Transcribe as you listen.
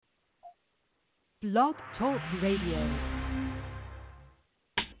Blog Talk Radio.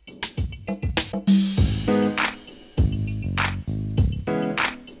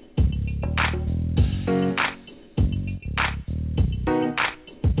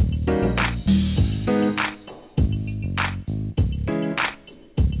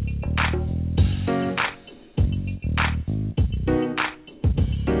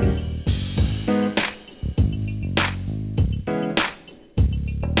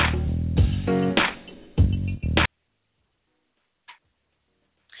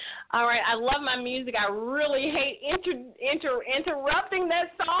 All right, I love my music. I really hate interrupting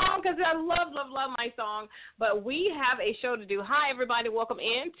that song because I love my song. But we have a show to do. Hi, everybody. Welcome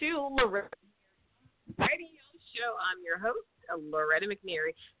into Loretta Radio Show. I'm your host, Loretta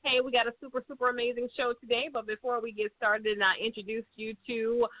McNary. Hey, we got a super amazing show today. But before we get started, I introduce you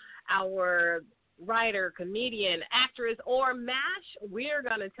to our writer, comedian, actress, or MASH. We're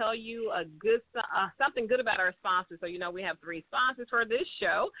going to tell you something good about our sponsors. So, we have 3 sponsors for this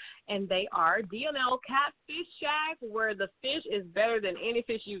show, and they are D&L Catfish Shack, where the fish is better than any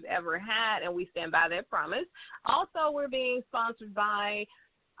fish you've ever had, and we stand by that promise. Also, we're being sponsored by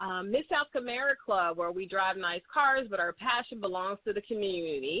Miss South Camara Club, where we drive nice cars, but our passion belongs to the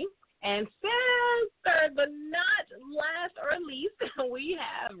community. And third but not last or least, we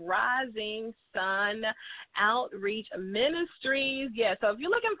have Rising Sun Outreach Ministries. Yeah, so if you're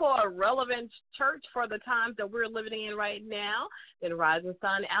looking for a relevant church for the times that we're living in right now, then Rising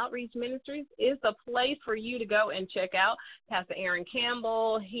Sun Outreach Ministries is the place for you to go and check out. Pastor Aaron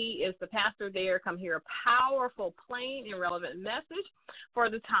Campbell, he is the pastor there. Come hear a powerful, plain, and relevant message for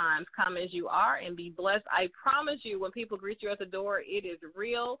the times. Come as you are and be blessed. I promise you, when people greet you at the door, it is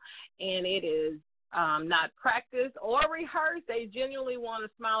real and it is not practiced or rehearsed. They genuinely want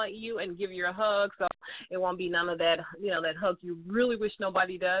to smile at you and give you a hug, so it won't be none of that, that hug you really wish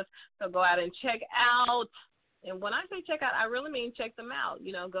nobody does. So go out and check out. And when I say check out, I really mean check them out.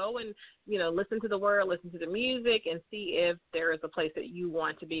 Go and, listen to the word, listen to the music, and see if there is a place that you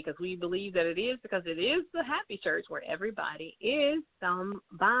want to be, because we believe that it is, because it is the happy church where everybody is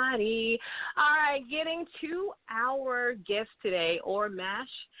somebody. All right, getting to our guest today, or MASH,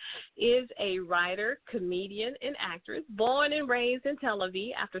 is a writer, comedian, and actress, born and raised in Tel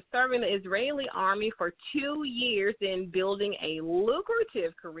Aviv. After serving the Israeli army for 2 years and building a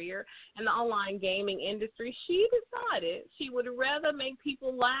lucrative career in the online gaming industry, she decided she would rather make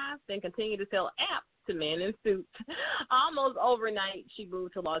people laugh than continue to sell apps to men in suits. Almost overnight, she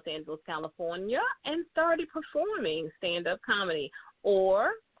moved to Los Angeles, California, and started performing stand-up comedy,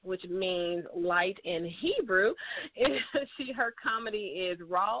 or, which means light in Hebrew. Her comedy is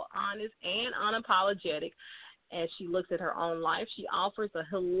raw, honest, and unapologetic. As she looks at her own life, she offers a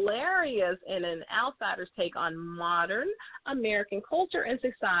hilarious and an outsider's take on modern American culture and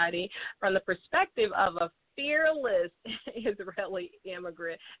society from the perspective of a fearless Israeli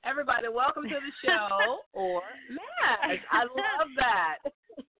immigrant. Everybody, welcome to the show, or Mash. I love that.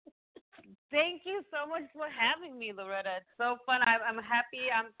 Thank you so much for having me, Loretta. It's so fun. I'm happy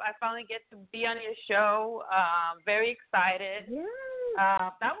I finally get to be on your show. Very excited. Yes.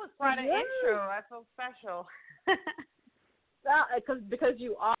 That was quite an intro. I feel special. Because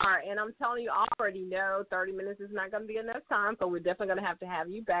you are, and I'm telling you, I already know 30 minutes is not going to be enough time, so we're definitely going to have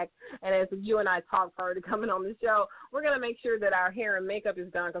you back. And as you and I talk prior to coming on the show, we're going to make sure that our hair and makeup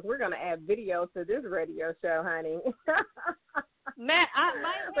is done, because we're going to add videos to this radio show, honey. Man,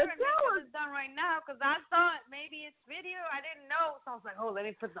 my hair and makeup is done right now, because I thought maybe it's video. I didn't know, so I was like, let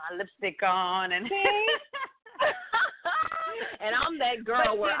me put my lipstick on. And and I'm that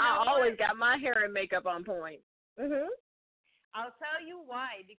girl where I always got my hair and makeup on point. Mm-hmm. I'll tell you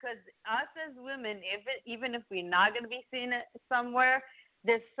why. Because us as women, even if we're not going to be seen somewhere,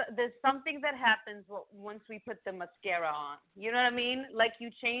 there's something that happens once we put the mascara on. You know what I mean? Like,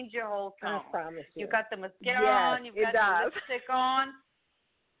 you change your whole tone. I promise you. You got the mascara on. You've got the lipstick on.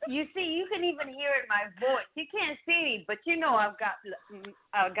 You see, you can even hear it in my voice. You can't see me, but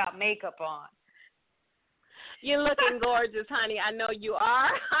I've got makeup on. You're looking gorgeous, honey. I know you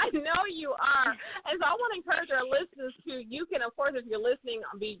are. I know you are. And so I want to encourage our listeners you can, of course, if you're listening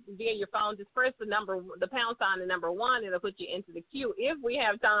via your phone, just press the pound sign, the number 1, and it'll put you into the queue. If we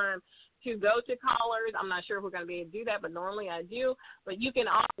have time to go to callers, I'm not sure if we're going to be able to do that, but normally I do. But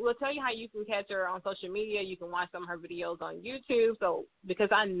we'll tell you how you can catch her on social media. You can watch some of her videos on YouTube. So, because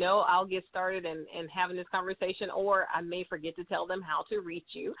I know I'll get started and having this conversation, or I may forget to tell them how to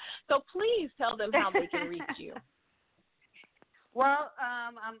reach you. So please tell them how they can reach you. Well,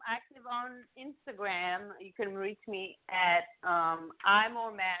 I'm active on Instagram. You can reach me at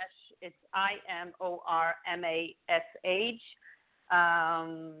IMORMASH. It's IMORMASH.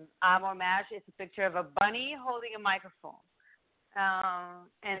 Amor Mash, it's a picture of a bunny holding a microphone.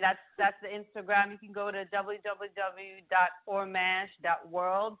 And that's the Instagram. You can go to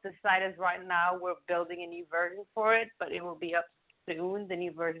www.ormash.world. The site is right now. We're building a new version for it, but it will be up soon. The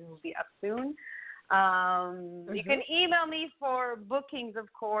new version will be up soon. You can email me for bookings,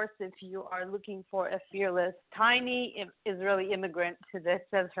 of course, if you are looking for a fearless, tiny Israeli immigrant to this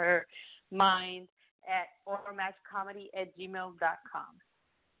as her mind at ormashcomedy@gmail.com.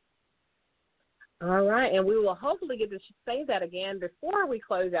 All right, and we will hopefully get to say that again before we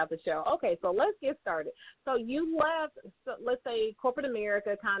close out the show. Okay, so let's get started. So you left, let's say, corporate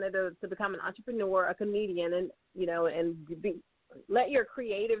America, kind of to become an entrepreneur, a comedian, and let your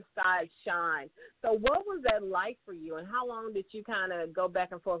creative side shine. So what was that like for you, and how long did you kind of go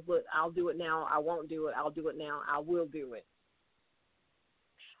back and forth with, I'll do it now, I won't do it, I'll do it now, I will do it?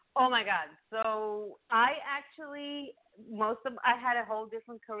 Oh, my God. So I had a whole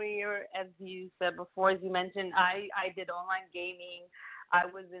different career, as you said before, as you mentioned. I did online gaming. I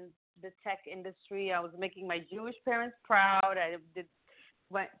was in the tech industry. I was making my Jewish parents proud. I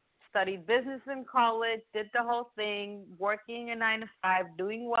studied business in college, did the whole thing, working a 9-to-5,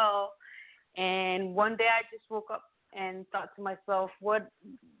 doing well. And one day I just woke up and thought to myself, what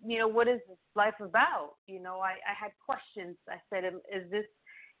is this life about? I had questions. I said,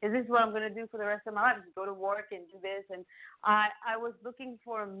 is this what I'm going to do for the rest of my life? Just go to work and do this. And I was looking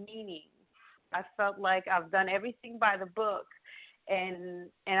for a meaning. I felt like I've done everything by the book, and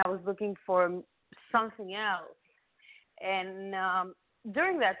I was looking for something else. And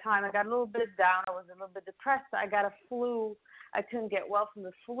during that time, I got a little bit down. I was a little bit depressed. I got a flu. I couldn't get well from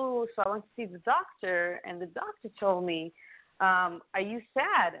the flu, so I went to see the doctor, and the doctor told me, are you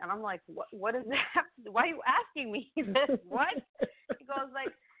sad? And I'm like, what is that? Why are you asking me this? What? He goes,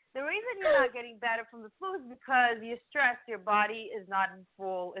 like, the reason you're not getting better from the flu is because you're stressed. Your body is not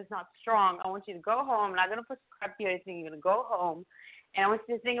full, it's not strong. I want you to go home. I'm not going to prescribe you anything. You're going to go home, and I want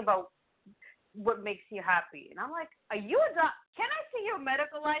you to think about what makes you happy. And I'm like, are you a doc? Can I see your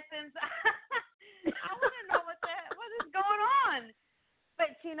medical license? I want to know what is going on.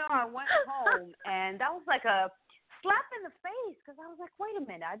 But, I went home, and that was like a slap in the face, because I was like, wait a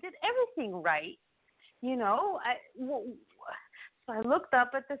minute, I did everything right. So I looked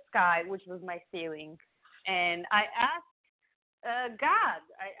up at the sky, which was my ceiling, and I asked God.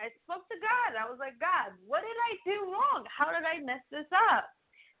 I spoke to God. I was like, God, what did I do wrong? How did I mess this up?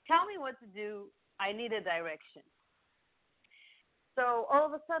 Tell me what to do. I need a direction. So all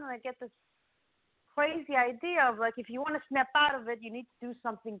of a sudden I get this crazy idea of, like, if you want to snap out of it, you need to do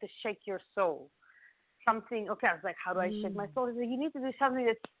something to shake your soul. Okay, I was like, how do I shake my soul? He said, you need to do something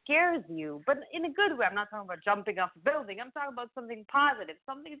that scares you, but in a good way. I'm not talking about jumping off a building. I'm talking about something positive,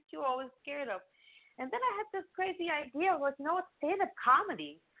 something that you're always scared of. And then I had this crazy idea of, like, stand-up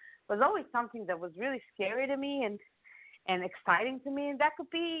comedy was always something that was really scary to me and exciting to me, and that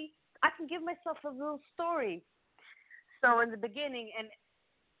could be, I can give myself a little story. So in the beginning, and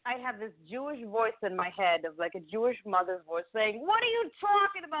I have this Jewish voice in my head, of like a Jewish mother's voice saying, what are you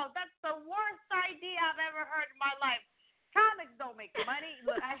talking about? That's the worst idea I've ever heard in my life. Comics don't make money.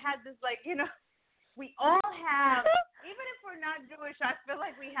 Look, I had this, like, we all have, even if we're not Jewish, I feel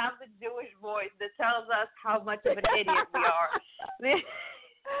like we have the Jewish voice that tells us how much of an idiot we are.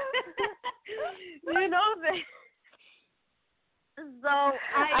 So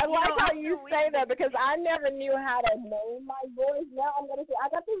I like how you say that, because I never knew how to name my voice. Now I'm going to say, I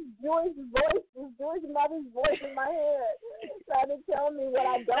got this Jewish voice, this Jewish mother's voice in my head trying to tell me what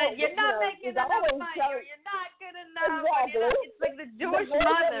I don't. You're not making enough money, or you're not good enough. Exactly. It's like the Jewish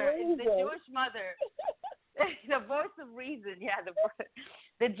mother. It's the Jewish mother. The voice of reason, yeah,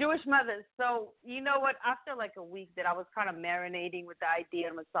 the Jewish mother. So you know what? After like a week that I was kind of marinating with the idea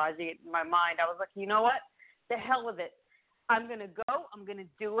and massaging it in my mind, I was like, you know what? The hell with it. I'm going to go. I'm going to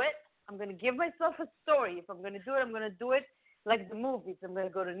do it. I'm going to give myself a story. If I'm going to do it, I'm going to do it like the movies. I'm going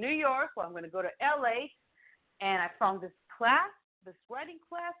to go to New York, or I'm going to go to L.A., and I found this class, this writing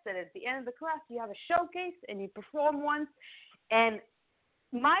class, that at the end of the class you have a showcase and you perform once. And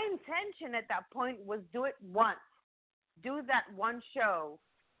my intention at that point was do it once. Do that one show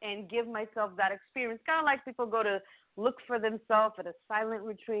and give myself that experience. Kind of like people go to look for themselves at a silent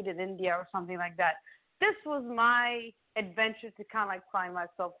retreat in India or something like that. This was my adventure to kind of like find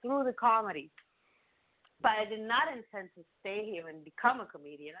myself through the comedy. But I did not intend to stay here and become a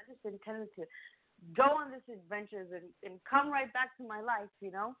comedian. I just intended to go on these adventures and come right back to my life,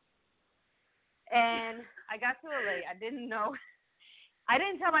 And I got to LA. I didn't know. I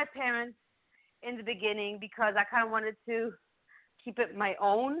didn't tell my parents in the beginning, because I kind of wanted to keep it my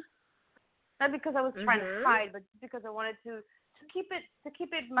own. Not because I was trying to hide, but because I wanted to keep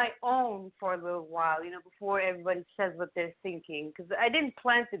it my own for a little while, you know, before everybody says what they're thinking, because I didn't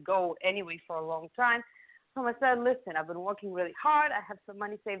plan to go anyway for a long time. So I said, listen, I've been working really hard. I have some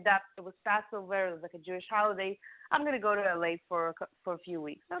money saved up. It was Passover. It was like a Jewish holiday. I'm going to go to LA for a few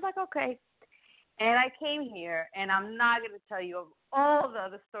weeks. I was like, okay. And I came here, and I'm not going to tell you of all the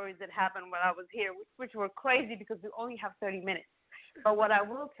other stories that happened when I was here, which were crazy because we only have 30 minutes. But what I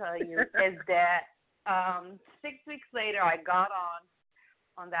will tell you is that 6 weeks later, I got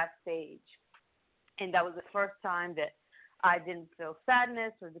on that stage. And that was the first time that I didn't feel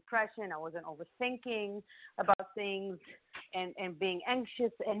sadness or depression. I wasn't overthinking about things and being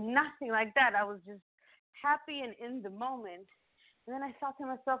anxious and nothing like that. I was just happy and in the moment. And then I thought to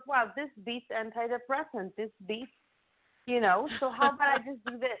myself, wow, this beats antidepressant. This beats, you know, so how about I just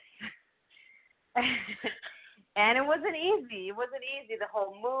do this? And it wasn't easy. It wasn't easy, the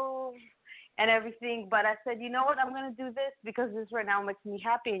whole move and everything. But I said, you know what, I'm going to do this because this right now makes me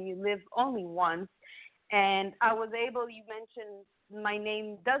happy, and you live only once. And I was able, you mentioned my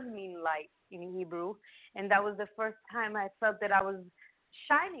name does mean light in Hebrew, and that was the first time I felt that I was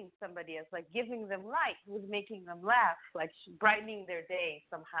shining somebody else, like giving them light, was making them laugh, like brightening their day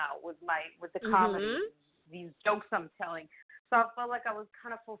somehow with the comedy, these jokes I'm telling. So I felt like I was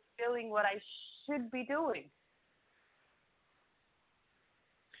kind of fulfilling what I should be doing.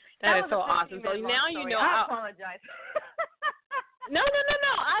 That is so awesome. So now you know. I apologize. No.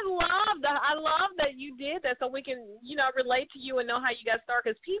 I love that you did that, so we can, you know, relate to you and know how you got started.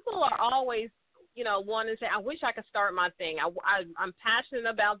 Because people are always, you know, wanting to say, I wish I could start my thing. I'm passionate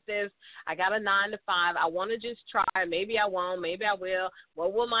about this. I got a 9 to 5. I want to just try. Maybe I won't. Maybe I will.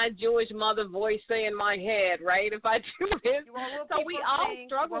 What will my Jewish mother voice say in my head, right, if I do this? So we all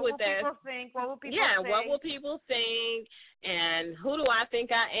struggle with that. What will people think? What will people say? What will people think? And who do I think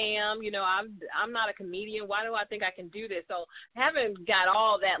I am? You know, I'm not a comedian. Why do I think I can do this? So having got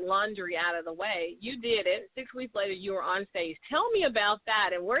all that laundry out of the way, you did it. 6 weeks later, you were on stage. Tell me about that,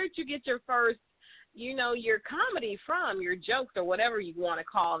 and where did you get your first, you know, your comedy from, your jokes or whatever you want to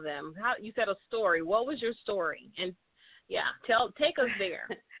call them? How you said a story. What was your story? And yeah, take us there.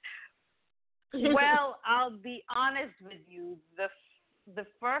 Well, I'll be honest with you. The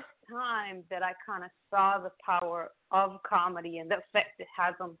first time that I kind of saw the power of comedy and the effect it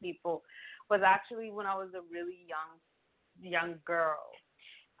has on people was actually when I was a really young girl.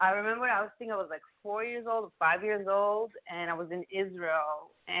 I remember I think I was like 4 years old or 5 years old, and I was in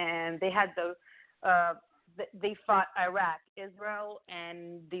Israel, and they had they fought Iraq, Israel,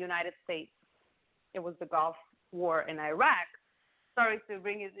 and the United States. It was the Gulf War in Iraq. Sorry to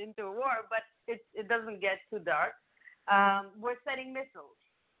bring it into a war, but it doesn't get too dark. We're sending missiles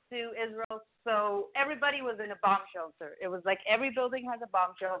to Israel, so everybody was in a bomb shelter. It was like every building has a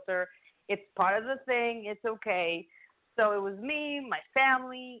bomb shelter. It's part of the thing. It's okay. So it was me, my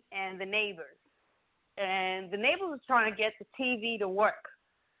family, and the neighbors. And the neighbor was trying to get the TV to work.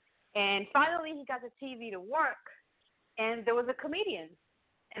 And finally he got the TV to work, and there was a comedian,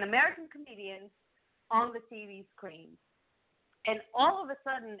 an American comedian, on the TV screen. And all of a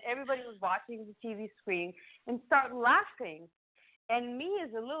sudden, everybody was watching the TV screen and started laughing. And me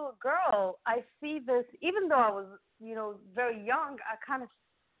as a little girl, I see this, even though I was, you know, very young, I kind of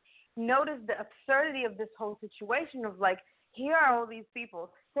noticed the absurdity of this whole situation of like, here are all these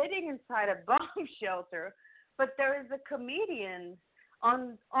people sitting inside a bomb shelter, but there is a comedian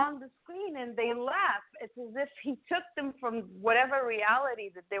on the screen and they laugh. It's as if he took them from whatever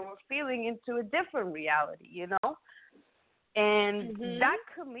reality that they were feeling into a different reality, you know? And that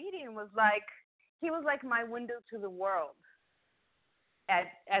comedian was like, he was like my window to the world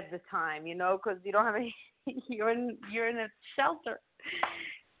at the time, you know, because you don't have any, you're in a shelter.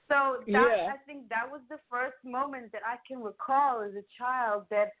 So I think that was the first moment that I can recall as a child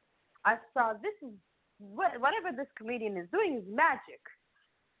that I saw this is, whatever this comedian is doing is magic.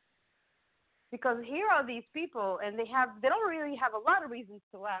 Because here are these people, and they don't really have a lot of reasons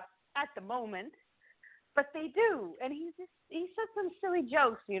to laugh at the moment, but they do. And he said some silly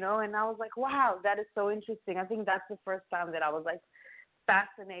jokes, you know, and I was like, wow, that is so interesting. I think that's the first time that I was like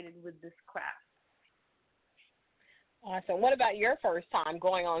fascinated with this craft. Awesome. What about your first time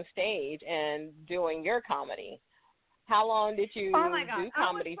going on stage and doing your comedy? How long did you do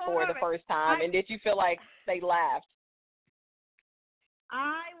comedy for the first time, and did you feel like they laughed?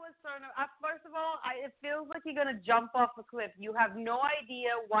 I was sort of, first of all, it feels like you're going to jump off a cliff. You have no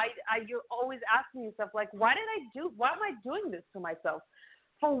idea why. You're always asking yourself, like, why am I doing this to myself?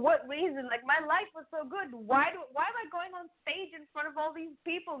 For what reason? Like, my life was so good. Why am I going on stage in front of all these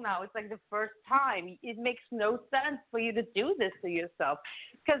people now? It's like the first time. It makes no sense for you to do this to yourself.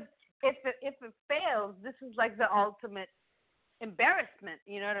 Because if it fails, this is like the ultimate embarrassment,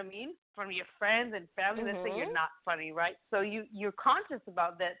 you know what I mean, from your friends and family that say you're not funny, right? So you're conscious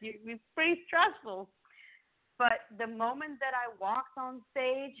about that. It's pretty stressful. But the moment that I walked on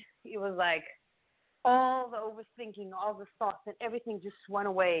stage, it was like all the overthinking, all the thoughts, and everything just went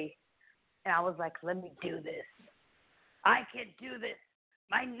away. And I was like, let me do this. I can do this.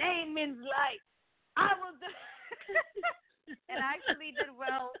 My name means light. I will do it. And I actually did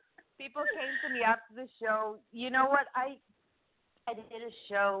well. People came to me after the show. You know what? I did a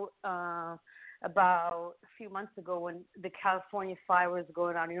show about a few months ago when the California fire was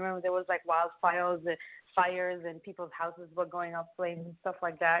going on. You remember there was like wildfires and people's houses were going up flames and stuff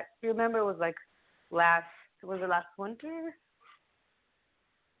like that. You remember it was like last winter?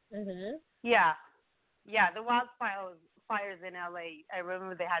 Mhm. Yeah, the fires in LA. I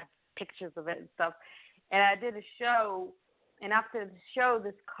remember they had pictures of it and stuff. And I did a show, and after the show,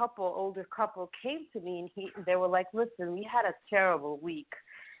 this older couple, came to me, and they were like, "Listen, we had a terrible week.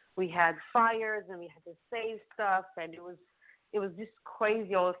 We had fires, and we had to save stuff, and it was just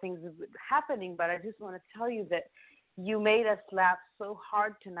crazy, all the things that were happening. But I just want to tell you that you made us laugh so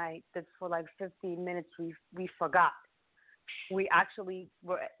hard tonight that for like 15 minutes we forgot. We actually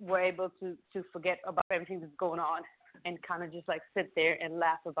were able to forget about everything that's going on and kind of just like sit there and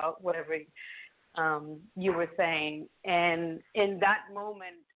laugh about whatever you were saying." And in that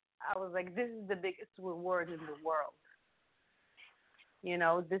moment, I was like, "This is the biggest reward in the world. You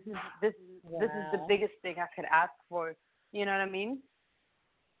know, this is the biggest thing I could ask for." You know what I mean?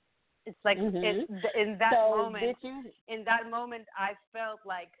 It's like in that moment, I felt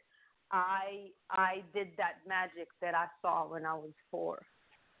like I did that magic that I saw when I was 4.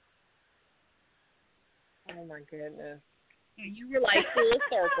 Oh my goodness! You were like full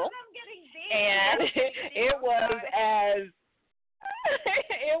circle, I'm getting deep. and it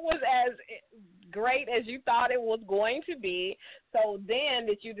was as great as you thought it was going to be. So then,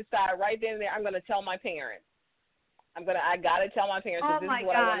 did you decide right then and there, I'm going to tell my parents? I got to tell my parents that this is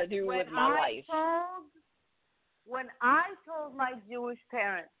what I want to do with my life. When I told my Jewish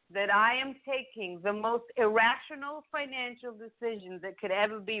parents that I am taking the most irrational financial decision that could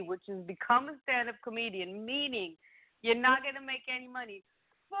ever be, which is become a stand-up comedian, meaning you're not going to make any money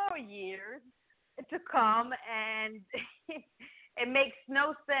for years to come, and it makes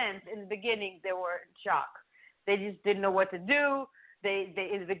no sense. In the beginning, they were in shock. They just didn't know what to do. They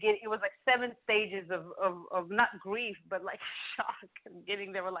in the beginning, it was like 7 stages of not grief, but like shock. In the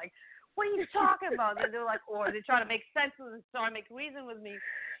beginning, they were like, "What are you talking about?" And they're like, or they're trying to make sense with it, trying to make reason with me.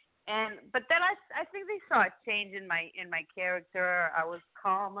 But then I think they saw a change in my character. I was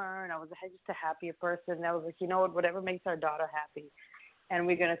calmer, and I was just a happier person. And I was like, you know what, whatever makes our daughter happy, and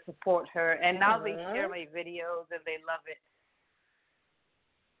we're gonna support her. And now they share my videos and they love it.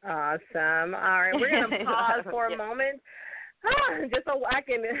 Awesome. All right, we're gonna pause for a moment. Just so I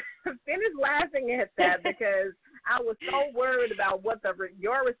can finish laughing at that, because I was so worried about what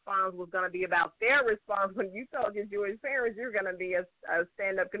your response was going to be about their response when you told your Jewish parents you're going to be a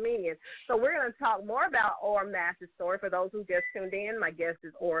stand-up comedian. So we're going to talk more about Ora Mash's story. For those who just tuned in, my guest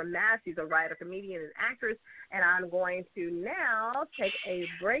is Ora Mash. She's a writer, comedian, and actress, and I'm going to now take a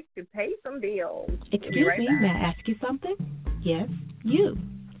break to pay some bills. Excuse me, may I ask you something? Yes, you.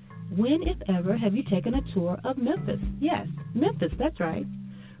 When, if ever, have you taken a tour of Memphis? Yes, Memphis, that's right.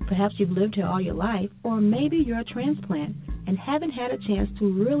 Perhaps you've lived here all your life, or maybe you're a transplant and haven't had a chance to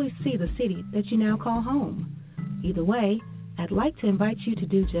really see the city that you now call home. Either way, I'd like to invite you to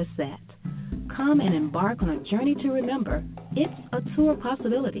do just that. Come and embark on a journey to remember. It's a tour of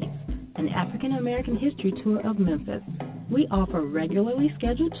possibilities, an African American history tour of Memphis. We offer regularly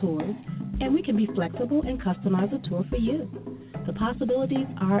scheduled tours, and we can be flexible and customize a tour for you. The possibilities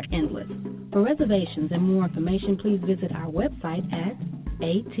are endless. For reservations and more information, please visit our website at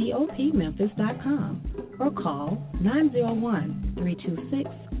atopmemphis.com or call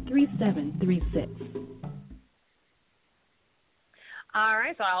 901-326-3736. All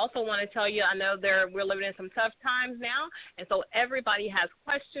right, so I also want to tell you, I know we're living in some tough times now, and so everybody has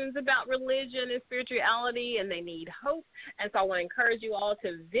questions about religion and spirituality, and they need hope. And so I want to encourage you all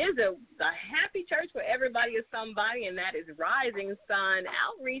to visit the Happy Church for Everybody is Somebody, and that is Rising Sun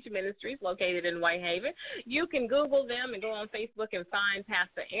Outreach Ministries, located in Whitehaven. You can Google them and go on Facebook and find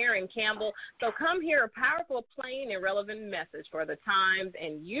Pastor Aaron Campbell. So come hear a powerful, plain, and relevant message for the times,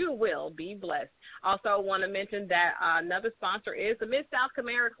 and you will be blessed. Also want to mention that another sponsor is the Miss South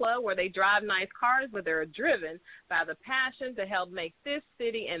Camaro Club, where they drive nice cars, but they're driven by the passion to help make this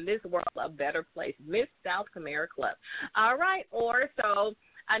city and this world a better place. Miss South Camaro Club. All right, so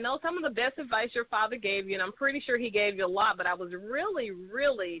I know some of the best advice your father gave you, and I'm pretty sure he gave you a lot, but I was really,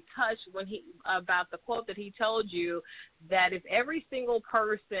 really touched when about the quote that he told you that if every single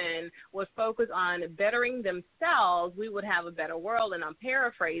person would focus on bettering themselves, we would have a better world. And I'm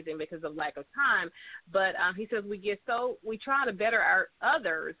paraphrasing because of lack of time, but he says we try to better our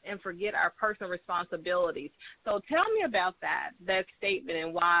others and forget our personal responsibilities. So tell me about that statement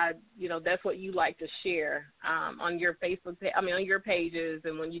and why, that's what you like to share on your Facebook, on your pages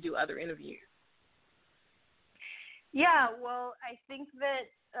and when you do other interviews. Yeah, well, I think that,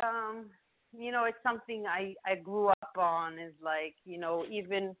 it's something I grew up on is like,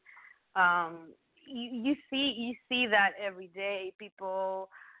 even you see that every day, people,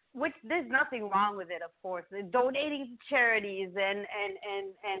 which there's nothing wrong with it, of course, donating to charities and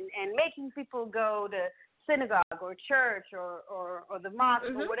making people go to synagogue or church or the mosque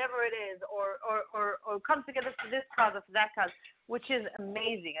or whatever it is, or come together for this cause or for that cause, which is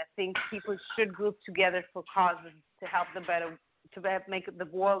amazing. I think people should group together for causes to help make the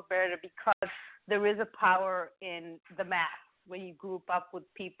world better, because there is a power in the mass when you group up with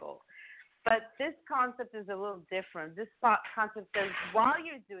people. But this concept is a little different. This concept says while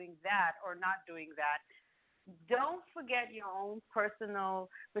you're doing that or not doing that, don't forget your own personal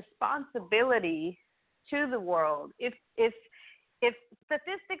responsibility to the world. If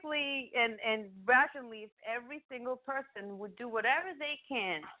statistically and rationally, if every single person would do whatever they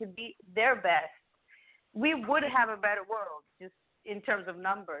can to be their best, we would have a better world, just in terms of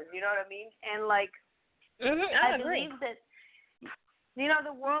numbers. You know what I mean? And I believe that,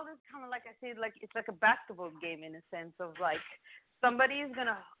 the world is kind of like I say, like it's like a basketball game in a sense of like somebody is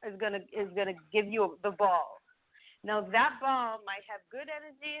gonna give you the ball. Now that ball might have good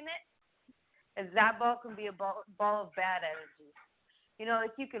energy in it, and that ball can be a ball of bad energy.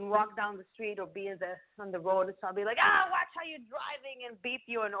 Like you can walk down the street or be on the road and somebody like, watch how you're driving and beep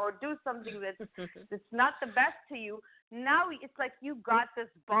you or do something that's not the best to you. Now it's like you got this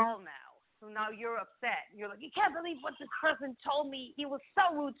ball now. So now you're upset. You're like, you can't believe what this person told me. He was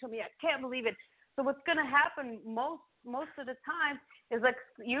so rude to me. I can't believe it. So what's going to happen most of the time is like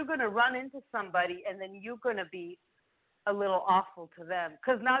you're going to run into somebody and then you're going to be a little awful to them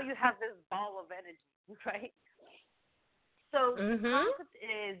because now you have this ball of energy, right? So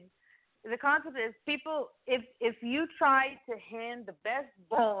the concept is people, if you try to hand the best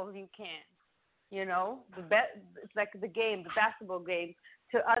ball you can, it's like the game, the basketball game,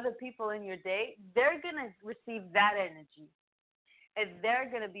 to other people in your day, they're going to receive that energy. And they're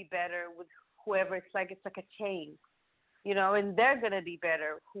going to be better with whoever. It's like a chain, and they're going to be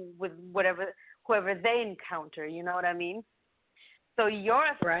better with whoever they encounter, you know what I mean? So your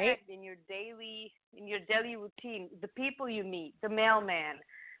effect in your daily routine, the people you meet, the mailman,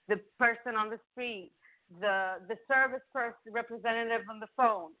 the person on the street, the service person, representative on the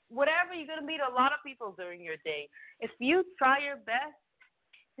phone, whatever, you're going to meet a lot of people during your day. If you try your best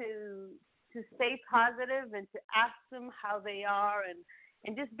to stay positive and to ask them how they are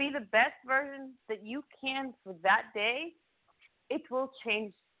and just be the best version that you can for that day, it will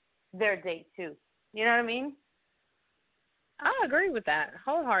change their day too. You know what I mean? I agree with that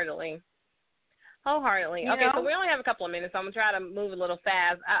wholeheartedly. Okay, so we only have a couple of minutes, so I'm going to try to move a little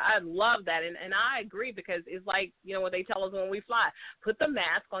fast. I love that, and I agree because it's like, what they tell us when we fly. Put the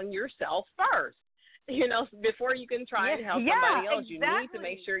mask on yourself first, before you can try to help somebody else. Exactly. You need to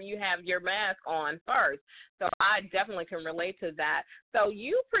make sure you have your mask on first. So I definitely can relate to that. So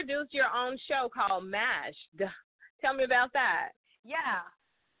you produced your own show called MASH. Tell me about that.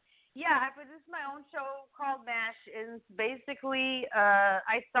 Yeah, I produced my own show called MASH, and basically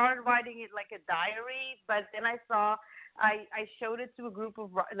I started writing it like a diary, but then I showed it to a group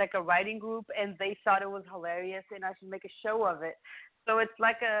of a writing group, and they thought it was hilarious, and I should make a show of it. So it's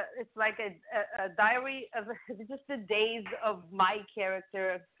like a diary of just the days of my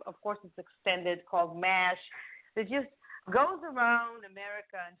character. Of course, it's extended, called MASH. It just goes around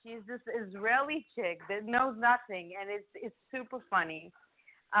America, and she's this Israeli chick that knows nothing, and it's super funny.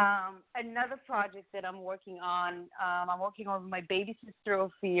 Another project that I'm working on with my baby sister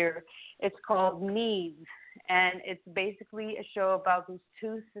Ophir. It's called Needs, and it's basically a show about these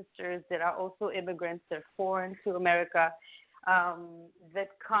two sisters that are also immigrants. They're foreign to America, that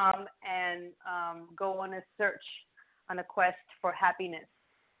come and go on a search, on a quest for happiness.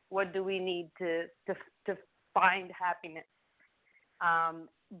 What do we need to find happiness?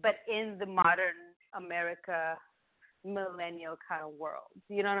 But in the modern America, millennial kind of world.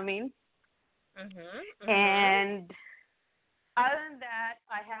 You know what I mean? And other than that,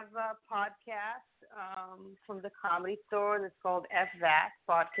 I have a podcast from the Comedy Store that's called F That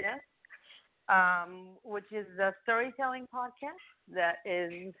Podcast. which is a storytelling podcast that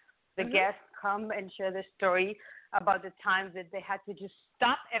is the Mm-hmm. guests come and share their story about the times that they had to just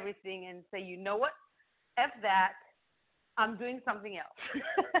stop everything and say, you know what, F that, I'm doing something else.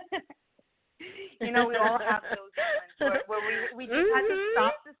 You know, we all have those moments where we just had to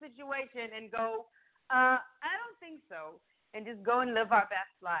stop the situation and go, I don't think so, and just go and live our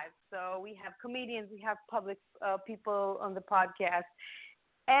best lives. So we have comedians, we have public people on the podcast.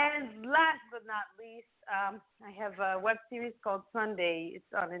 And last but not least, I have a web series called Sunday. It's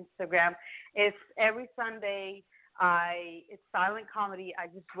on Instagram. It's every Sunday. It's silent comedy. I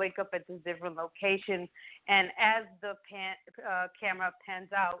just wake up at this different location, and as the camera pans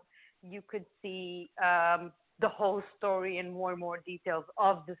out, you could see the whole story and more details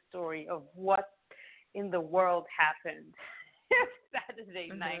of the story of what in the world happened Saturday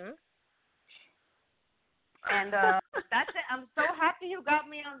night. And that's it. I'm so happy you got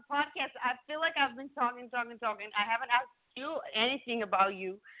me on the podcast. I feel like I've been talking. I haven't asked you anything about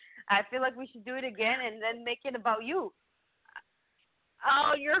you. I feel like we should do it again and then make it about you.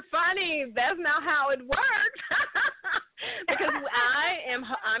 Oh, you're funny. That's not how it works. Because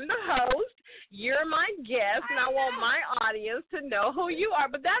I'm the host. You're my guest, and I want my audience to know who you are.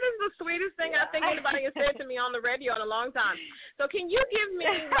 But that is the sweetest thing I think anybody has said to me on the radio in a long time. So can you give me,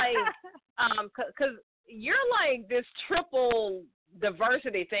 like, because you're like this triple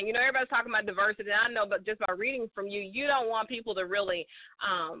diversity thing. You know, everybody's talking about diversity. I know, but just by reading from you, you don't want people to really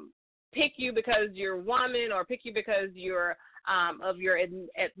pick you because you're a woman or pick you because you're of your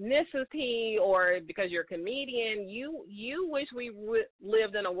ethnicity or because you're a comedian. You wish we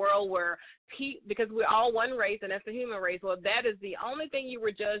lived in a world where, because we're all one race and that's the human race, well, that is the only thing you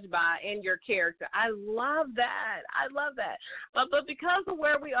were judged by in your character. I love that. But because of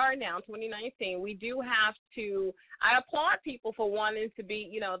where we are now, 2019, we do have to, I applaud people for wanting to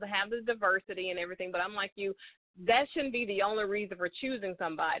be, to have the diversity and everything, but I'm like you, that shouldn't be the only reason for choosing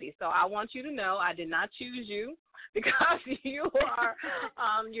somebody. So I want you to know I did not choose you because you are,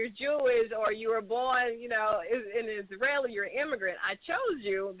 you're Jewish or you were born, in Israel, you're an immigrant. I chose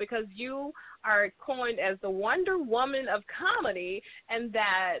you because you are coined as the WonderWoman of Comedy, and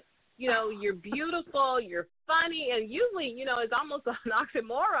that, you're beautiful, you're funny, and usually, it's almost an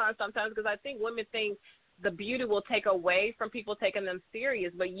oxymoron sometimes because I think women think the beauty will take away from people taking them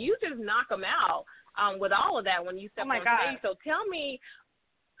serious, but you just knock them out with all of that when you step on stage. So tell me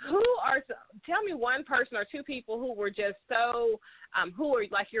one person or two people who were just so, who are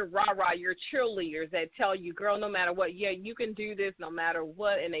like your rah-rah, your cheerleaders that tell you, girl, no matter what, yeah, you can do this no matter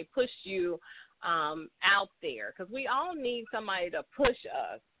what, and they push you out there, because we all need somebody to push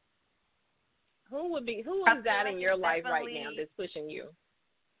us. Who is that in your life right now that's pushing you?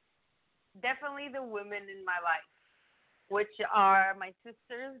 Definitely the women in my life, which are my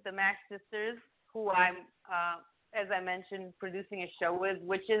sisters, the Max sisters, who I'm, as I mentioned, producing a show with,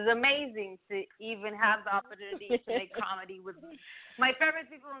 which is amazing to even have the opportunity to make comedy with my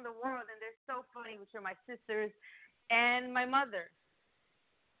favorite people in the world, and they're so funny, which are my sisters and my mother.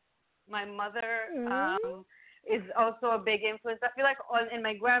 My mother is also a big influence. I feel like, and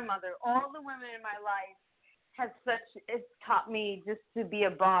my grandmother, all the women in my life it's taught me just to be a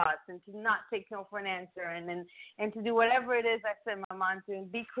boss and to not take no for an answer and to do whatever it is I set my mind to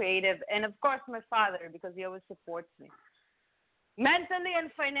and be creative. And, of course, my father, because he always supports me mentally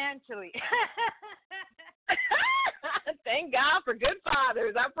and financially. Thank God for good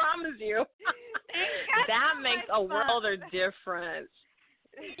fathers, I promise you. That makes a world of difference.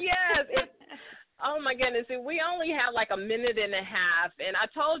 Yes. Oh, my goodness. We only have like a minute and a half. And I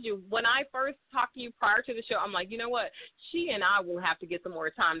told you, when I first talked to you prior to the show, I'm like, you know what? She and I will have to get some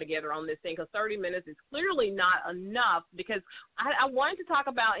more time together on this thing, because 30 minutes is clearly not enough, because I wanted to talk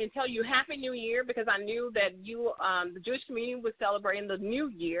about and tell you Happy New Year, because I knew that you, the Jewish community was celebrating the new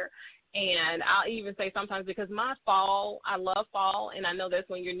year. And I'll even say sometimes, because my fall, I love fall, and I know that's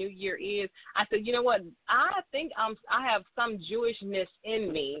when your new year is. I said, you know what? I think I have some Jewishness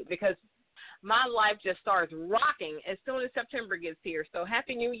in me, because my life just starts rocking as soon as September gets here. So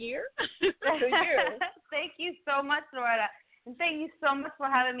Happy New Year to you. Thank you so much, Loretta. And thank you so much for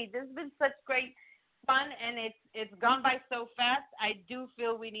having me. This has been such great fun, and it's gone by so fast. I do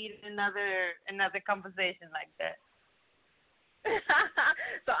feel we need another conversation like that.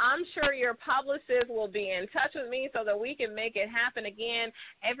 So I'm sure your publicist will be in touch with me so that we can make it happen again.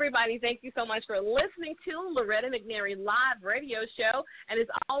 Everybody, thank you so much for listening to Loretta McNary Live Radio Show. And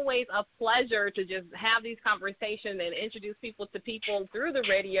it's always a pleasure to just have these conversations and introduce people to people through the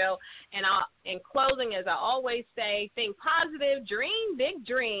radio. And in closing, as I always say, think positive, dream big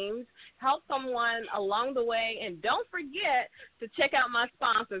dreams, help someone along the way, and don't forget to check out my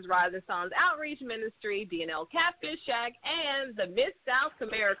sponsors, Rising Sons Outreach Ministry, D&L Catfish Shack, and the Mid-South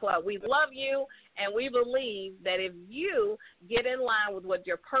Camara Club. We love you, and we believe that if you get in line with what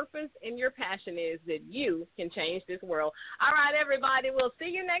your purpose and your passion is, that you can change this world. All right, everybody, we'll see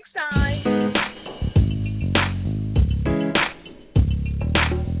you next time.